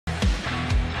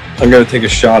I'm gonna take a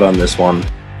shot on this one.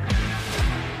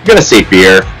 I'm gonna say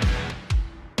beer.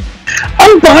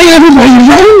 I'm buying everybody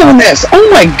around on this. Oh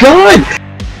my god!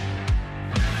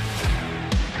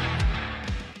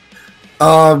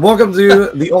 Welcome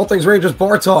to the All Things Rangers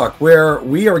Bar Talk, where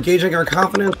we are gauging our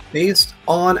confidence based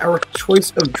on our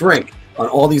choice of drink on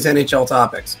all these NHL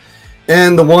topics.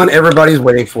 And the one everybody's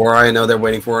waiting for, I know they're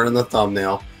waiting for it in the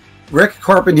thumbnail, Rick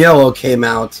Carpiniello came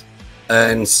out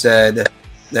and said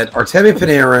that Artemi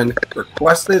Panarin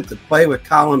requested to play with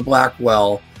Colin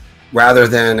Blackwell rather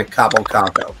than Kaapo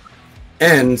Kakko.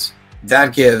 And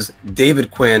that gives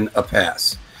David Quinn a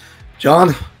pass.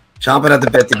 John, chomping at the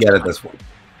bit to get at this one.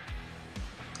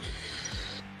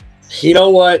 You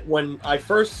know what? When I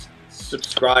first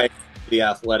subscribed to The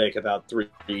Athletic about 3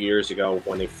 years ago,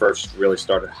 when they first really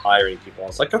started hiring people, I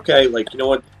was like, okay, like, you know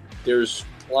what? There's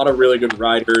a lot of really good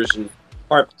writers, and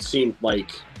Hart seemed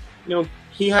like, you know,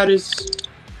 he had his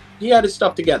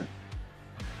stuff together.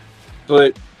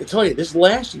 But I tell you, this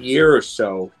last year or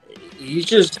so,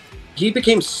 he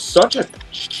became such a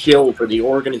shill for the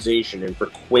organization and for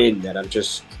Quinn that I'm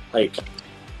just like,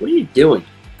 what are you doing?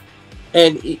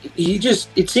 And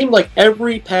it seemed like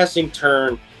every passing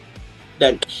turn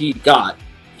that he got,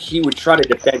 he would try to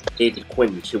defend David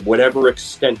Quinn to whatever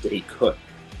extent that he could.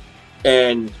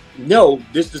 And no,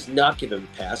 this does not give him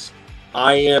a pass.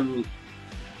 I am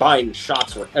buying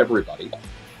shots for everybody,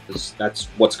 because that's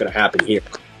what's going to happen here.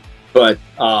 But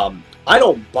I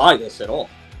don't buy this at all.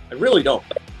 I really don't.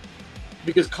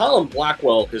 Because Colin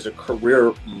Blackwell is a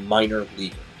career minor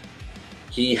leaguer.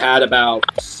 He had about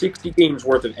 60 games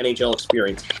worth of NHL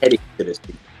experience heading to this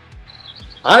team.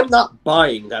 I'm not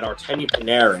buying that Artemi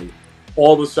Panarin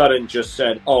all of a sudden just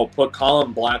said, oh, put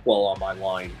Colin Blackwell on my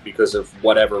line because of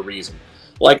whatever reason.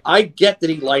 Like, I get that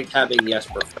he liked having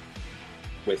Jesper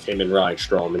with him and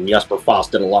Rydstrom, and Jesper Foss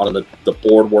did a lot of the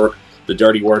board work, the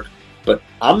dirty work, but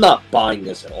I'm not buying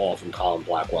this at all from Colin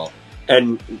Blackwell.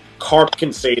 And Carp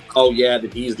can say, oh, yeah,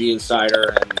 that he's the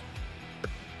insider,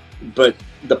 but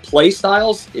the play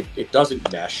styles, it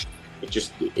doesn't mesh.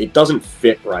 It doesn't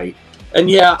fit right. And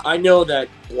yeah, I know that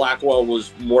Blackwell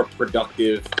was more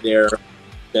productive there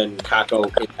than Kakko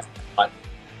in that spot,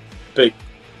 but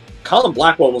Colin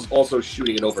Blackwell was also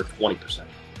shooting at over 20%.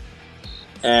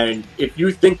 And if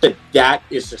you think that that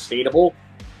is sustainable,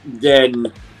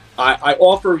 then I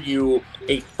offer you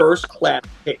a first-class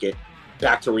ticket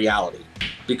back to reality,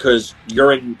 because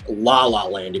you're in la-la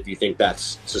land if you think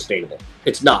that's sustainable.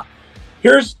 It's not.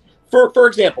 Here's, for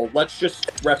example, let's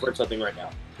just reference something right now.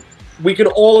 We can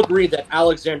all agree that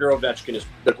Alexander Ovechkin is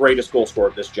the greatest goal scorer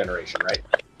of this generation, right?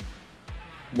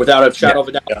 Without a shadow of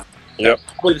a doubt. Yeah. Yep.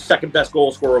 Probably the second best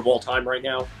goal scorer of all time right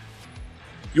now.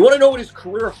 You want to know what his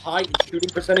career high in shooting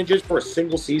percentage is for a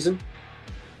single season?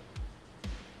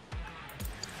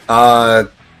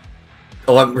 11%.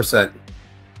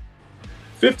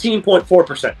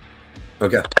 15.4%.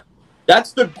 Okay.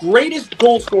 That's the greatest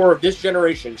goal scorer of this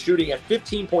generation, shooting at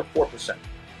 15.4%.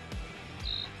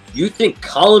 You think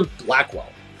Colin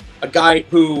Blackwell, a guy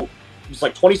who was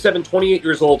like 27, 28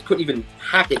 years old, couldn't even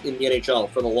hack it in the NHL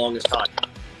for the longest time,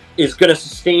 is going to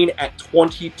sustain at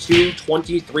 22,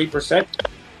 23%?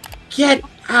 Get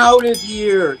out of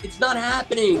here. It's not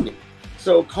happening.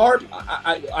 So, Carp,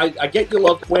 I get you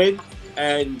love Quinn,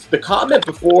 and the comment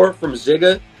before from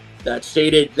Ziga that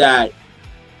stated that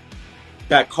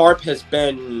Carp has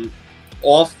been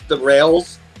off the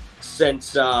rails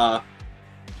since, I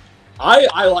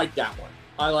like that one.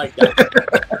 I like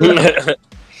that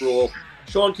rule.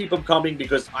 Sean, keep them coming,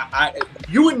 because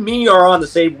you and me are on the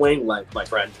same wavelength, my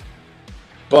friend.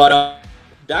 But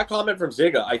that comment from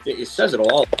Ziga, I think it says it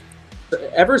all.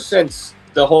 Ever since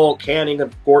the whole canning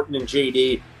of Gorton and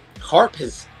JD, Carp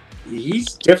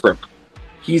he's different.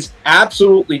 He's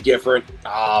absolutely different.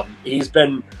 He's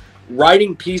been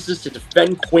writing pieces to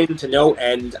defend Quinn to no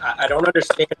end. I don't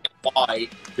understand why.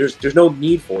 There's no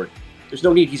need for it. There's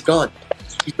no need. He's gone.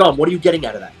 He's gone. What are you getting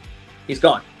out of that? He's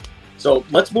gone. So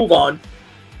let's move on.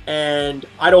 And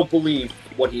I don't believe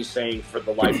what he's saying for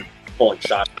the life of pulling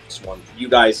shot on this one. You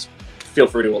guys feel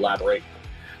free to elaborate.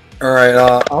 All right,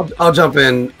 I'll jump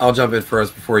in. I'll jump in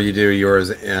first before you do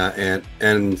yours, and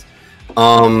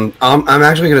I'm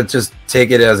actually gonna just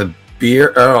take it as a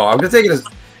beer. Oh, I'm gonna take it as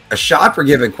a shot for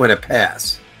giving Quinn a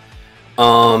pass.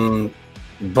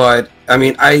 But I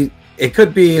mean, it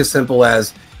could be as simple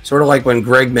as sort of like when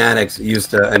Greg Mannix used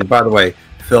to. And by the way,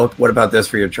 Filk, what about this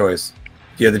for your choice?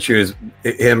 You had to choose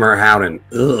him or Howden.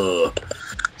 Ugh.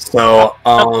 So,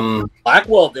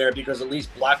 Blackwell there, because at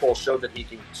least Blackwell showed that he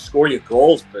can score you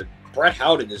goals, but Brett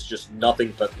Howden is just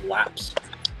nothing but laps.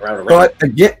 around.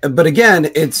 But again,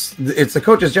 it's the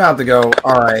coach's job to go,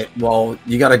 all right, well,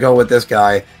 you got to go with this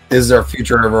guy. This is our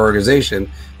future of our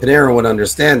organization. Panarin would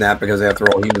understand that because,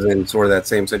 after all, he was in sort of that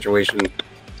same situation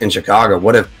in Chicago.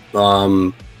 What if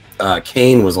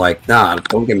Kane was like, nah,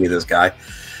 don't give me this guy?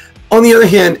 On the other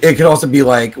hand, it could also be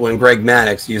like when Greg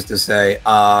Maddux used to say,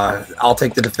 I'll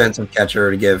take the defensive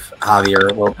catcher to give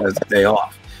Javier Lopez the day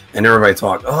off. And everybody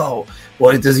talked, oh,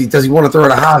 well, does he want to throw it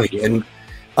to Javi?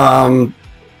 And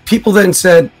people then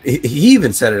said, he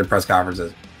even said it in press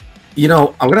conferences, I'm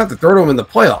going to have to throw to him in the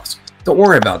playoffs. Don't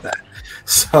worry about that.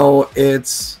 So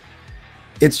it's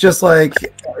just like,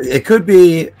 it could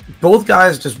be both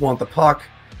guys just want the puck.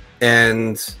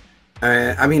 And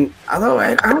I mean, although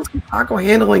I don't see Kakko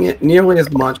handling it nearly as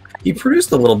much. He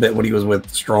produced a little bit when he was with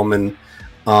Stroman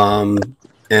and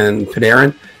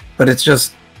Panarin. But it's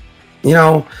just,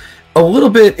 a little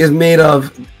bit is made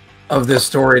of this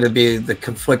story to be the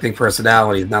conflicting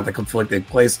personalities, not the conflicting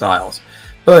play styles.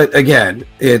 But again,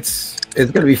 it's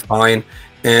going to be fine.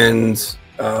 And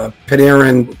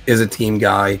Panarin is a team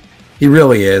guy. He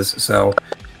really is. So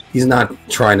he's not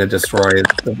trying to destroy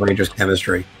the Rangers'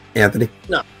 chemistry. Anthony?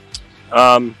 No.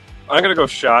 I'm going to go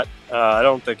shot. I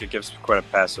don't think it gives Quinn a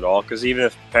pass at all, because even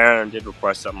if Panarin did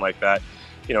request something like that,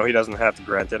 he doesn't have to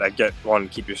grant it. I get wanting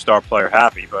to keep your star player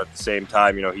happy, but at the same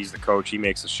time, he's the coach. He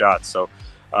makes the shots. So,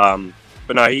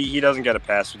 but no, he doesn't get a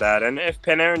pass for that. And if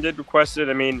Panarin did request it,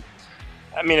 I mean,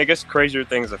 I guess crazier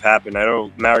things have happened. I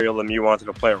know Mario Lemieux wanted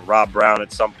to play with Rob Brown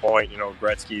at some point,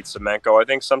 Gretzky, Semenko. I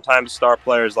think sometimes star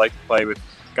players like to play with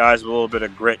guys with a little bit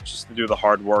of grit just to do the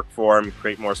hard work for them,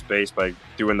 create more space by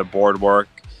doing the board work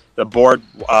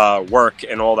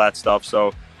and all that stuff.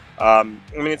 So,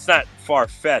 it's not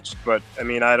far-fetched, but,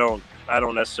 I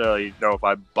don't necessarily know if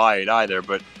I buy it either.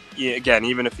 But, again,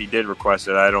 even if he did request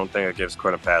it, I don't think it gives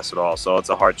Quinn a pass at all. So it's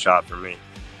a hard shot for me.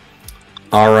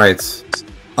 All right.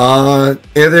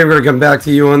 Anthony, we're going to come back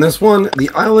to you on this one.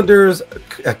 The Islanders'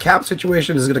 cap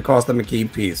situation is going to cost them a key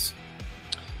piece.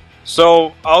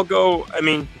 So I'll go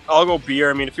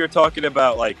beer. If you're talking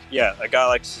about a guy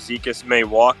like Cizikas may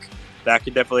walk, that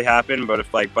could definitely happen. But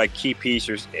if by key piece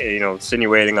you're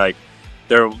insinuating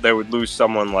they would lose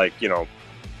someone like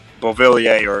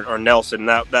Beuvillier or Nelson,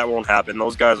 that won't happen.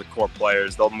 Those guys are core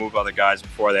players. They'll move other guys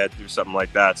before they have to do something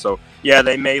like that. So yeah,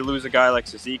 they may lose a guy like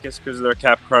Cizikas because of their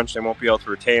cap crunch. They won't be able to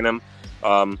retain him.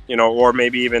 Or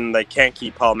maybe even they can't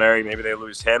keep Palmieri. Maybe they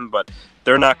lose him, but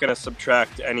they're not going to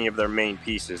subtract any of their main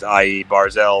pieces, i.e.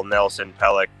 Barzal, Nelson,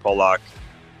 Pelech, Pullock.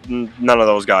 None of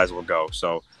those guys will go.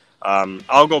 So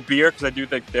I'll go beer because I do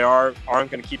think they aren't going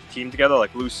to keep the team together,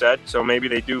 like Lou said. So maybe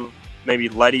they do. Maybe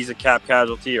Letty's a cap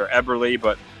casualty or Eberle,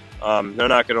 but they're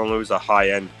not going to lose a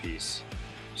high-end piece.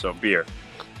 So beer.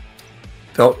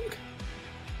 Phil?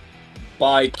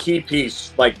 By key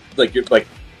piece, like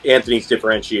Anthony's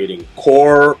differentiating,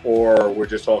 core, or we're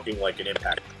just talking like an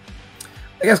impact?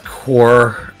 I guess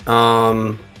core.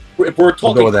 If we're talking,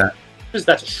 I'll go with that.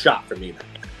 That's a shot for me, man.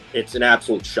 It's an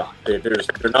absolute shot. They're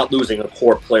not losing a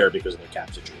core player because of the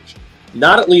cap situation.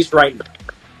 Not at least right now.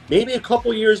 Maybe a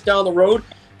couple years down the road,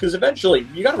 because eventually,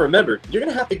 you got to remember, you're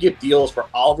going to have to give deals for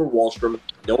Oliver Wahlstrom,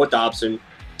 Noah Dobson,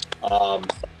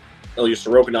 Ilya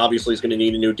Sorokin obviously is going to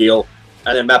need a new deal,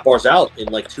 and then Matt Barzal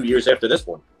in 2 years after this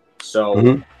one.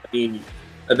 So,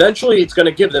 eventually it's going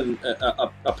to give them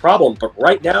a problem, but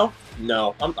right now,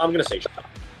 no. I'm going to say shot.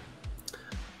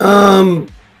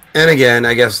 And again,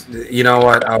 I guess, you know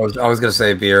what, I was going to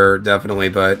say beer, definitely,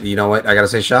 but you know what, I got to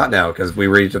say shot now, because we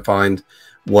redefined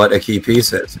what a key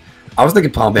piece is. I was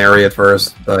thinking Palmieri at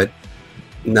first, but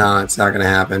no, it's not going to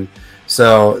happen.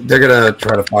 So they're going to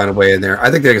try to find a way in there.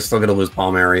 I think they're still going to lose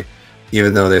Palmieri,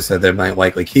 even though they said they might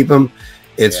likely keep him.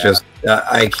 It's just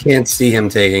I can't see him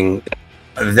taking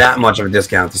that much of a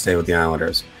discount to stay with the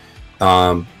Islanders.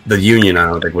 The union, I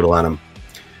don't think, would let him.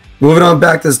 Moving on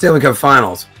back to the Stanley Cup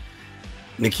Finals.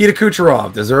 Nikita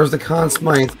Kucherov deserves the Conn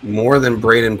Smythe more than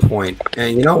Braden Point.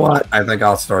 And you know what? I think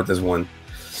I'll start this one.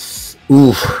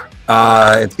 Oof.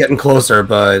 It's getting closer,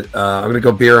 but I'm going to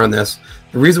go beer on this.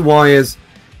 The reason why is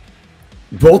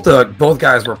both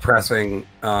guys were pressing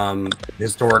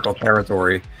historical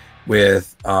territory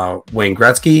with Wayne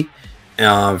Gretzky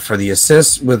for the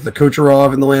assists with the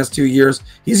Kucherov in the last 2 years.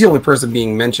 He's the only person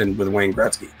being mentioned with Wayne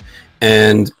Gretzky.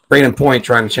 And Braden Point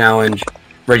trying to challenge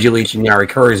Reggie Leach and Yari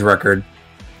Curry's record.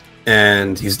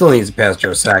 And he still needs to pass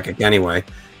Joe Sakic anyway.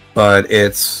 But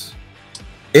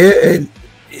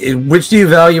which do you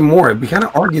value more? We kind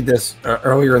of argued this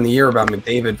earlier in the year about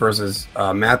McDavid versus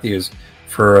Matthews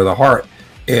for the Hart.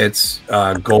 It's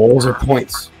goals or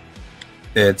points.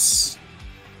 That's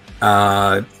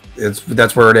where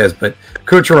it is. But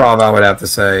Kucherov, I would have to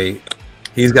say,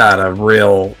 He's got a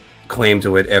real claim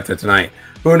to it after tonight.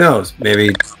 Who knows?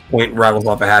 Maybe Point rattles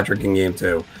off a hat trick in game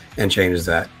 2 and changes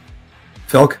that.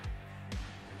 Filk?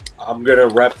 I'm going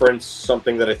to reference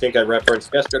something that I think I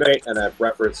referenced yesterday, and I've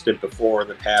referenced it before in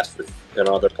the past on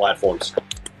other platforms.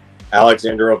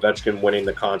 Alexander Ovechkin winning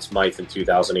the Conn Smythe in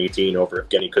 2018 over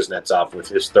Evgeny Kuznetsov with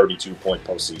his 32-point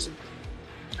postseason.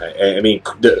 I mean,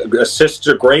 the assists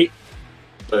are great,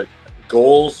 but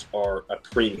goals are a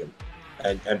premium.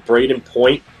 And Braden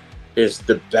Point is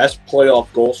the best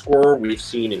playoff goal scorer we've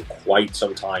seen in quite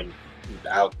some time.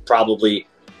 Probably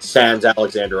sans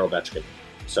Alexander Ovechkin.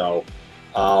 So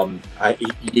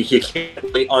you can't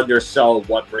really undersell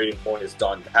what Braden Point has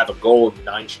done. To have a goal in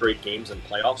 9 straight games in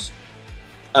playoffs.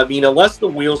 I mean, unless the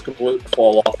wheels completely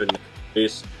fall off in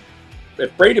this,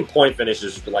 if Braden Point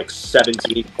finishes with like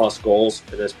 17-plus goals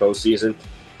in this postseason,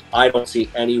 I don't see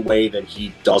any way that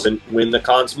he doesn't win the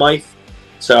Conn Smythe.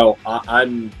 So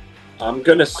I'm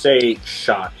gonna say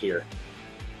shot here.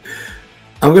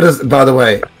 I'm gonna. By the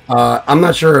way, I'm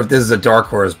not sure if this is a dark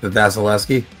horse, but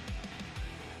Vasilevsky.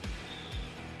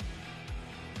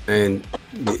 And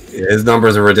his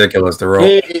numbers are ridiculous. They're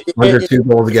all under 2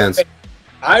 goals against.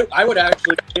 I would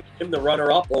actually give him the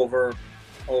runner-up over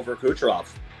Kucherov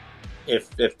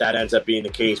if that ends up being the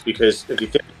case, because if you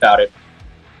think about it,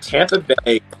 Tampa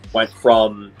Bay went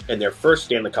from, in their first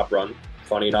Stanley Cup run,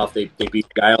 funny enough, they beat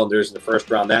the Islanders in the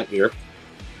first round that year,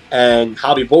 and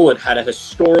Hobby Bullet had a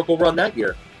historical run that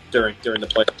year during the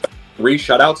playoffs. 3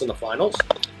 shutouts in the finals.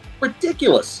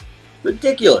 Ridiculous.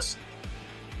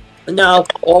 And now,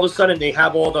 all of a sudden, they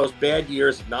have all those bad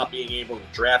years of not being able to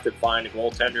draft and find a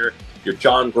goaltender. Your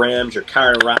John Grahams, your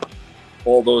Karen Rapp,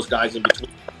 all those guys in between.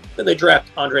 Then they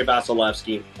draft Andrei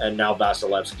Vasilevsky, and now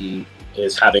Vasilevsky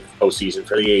is having a postseason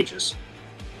for the ages.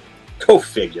 Go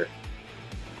figure.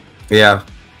 Yeah.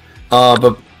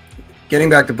 But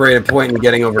getting back to Braden Point and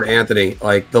getting over Anthony,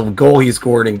 like the goal he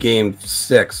scored in game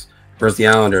 6 versus the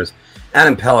Islanders,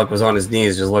 Adam Pelech was on his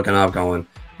knees just looking up going,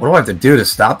 what do I have to do to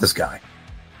stop this guy?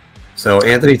 So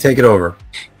Anthony, take it over.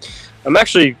 I'm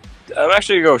actually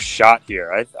gonna go shot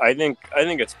here. I think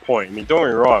it's Point. I mean, don't get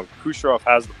me wrong, Kucherov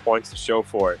has the points to show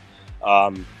for it,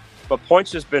 but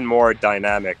Point's just been more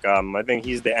dynamic. I think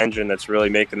he's the engine that's really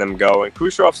making them go. And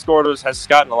Kucherov has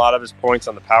gotten a lot of his points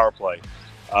on the power play.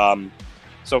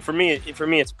 So for me,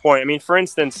 it's Point. I mean, for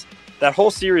instance, that whole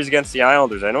series against the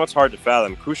Islanders, I know it's hard to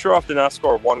fathom. Kucherov did not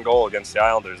score 1 goal against the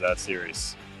Islanders that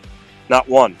series, not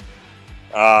 1.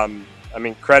 I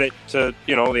mean, credit to,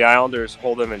 the Islanders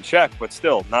hold him in check, but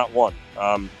still, not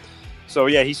 1. So,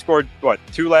 yeah, he scored,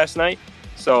 2 last night?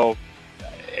 So,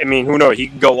 I mean, who knows? He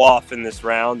can go off in this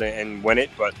round and win it,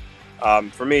 but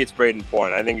for me, it's Braden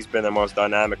Point. I think he's been the most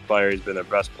dynamic player. He's been their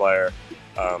best player.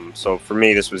 So, for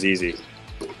me, this was easy.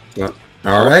 Yeah.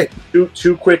 All right.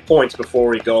 Two quick points before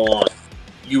we go on.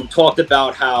 You talked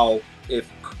about how if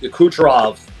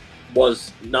Kucherov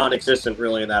was non-existent,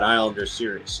 really, in that Islanders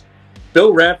series.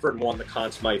 Bill Radford won the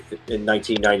Conn Smythe in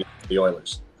 1990 for the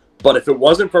Oilers. But if it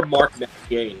wasn't for Marc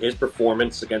Messier and his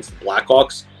performance against the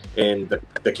Blackhawks in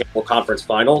the Campbell Conference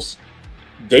Finals,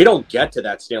 they don't get to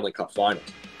that Stanley Cup Finals.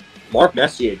 Marc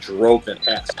Messier drove them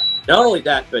past. Not only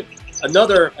that, but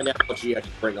another analogy I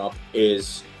can bring up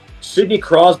is Sidney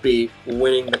Crosby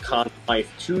winning the Conn Smythe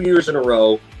 2 years in a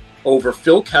row over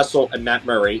Phil Kessel and Matt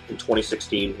Murray in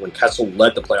 2016 when Kessel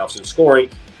led the playoffs in scoring,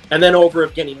 and then over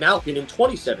Evgeny Malkin in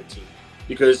 2017.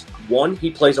 Because 1, he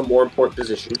plays a more important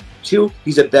position. 2,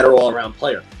 he's a better all-around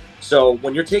player. So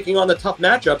when you're taking on the tough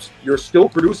matchups, you're still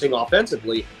producing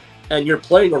offensively, and you're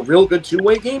playing a real good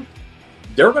 2-way game,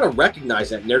 they're going to recognize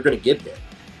that, and they're going to give it.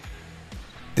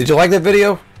 Did you like that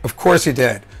video? Of course you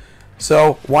did.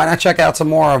 So why not check out some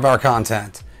more of our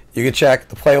content? You can check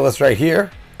the playlist right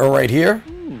here or right here.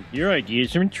 Your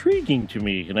ideas are intriguing to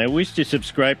me, and I wish to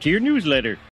subscribe to your newsletter.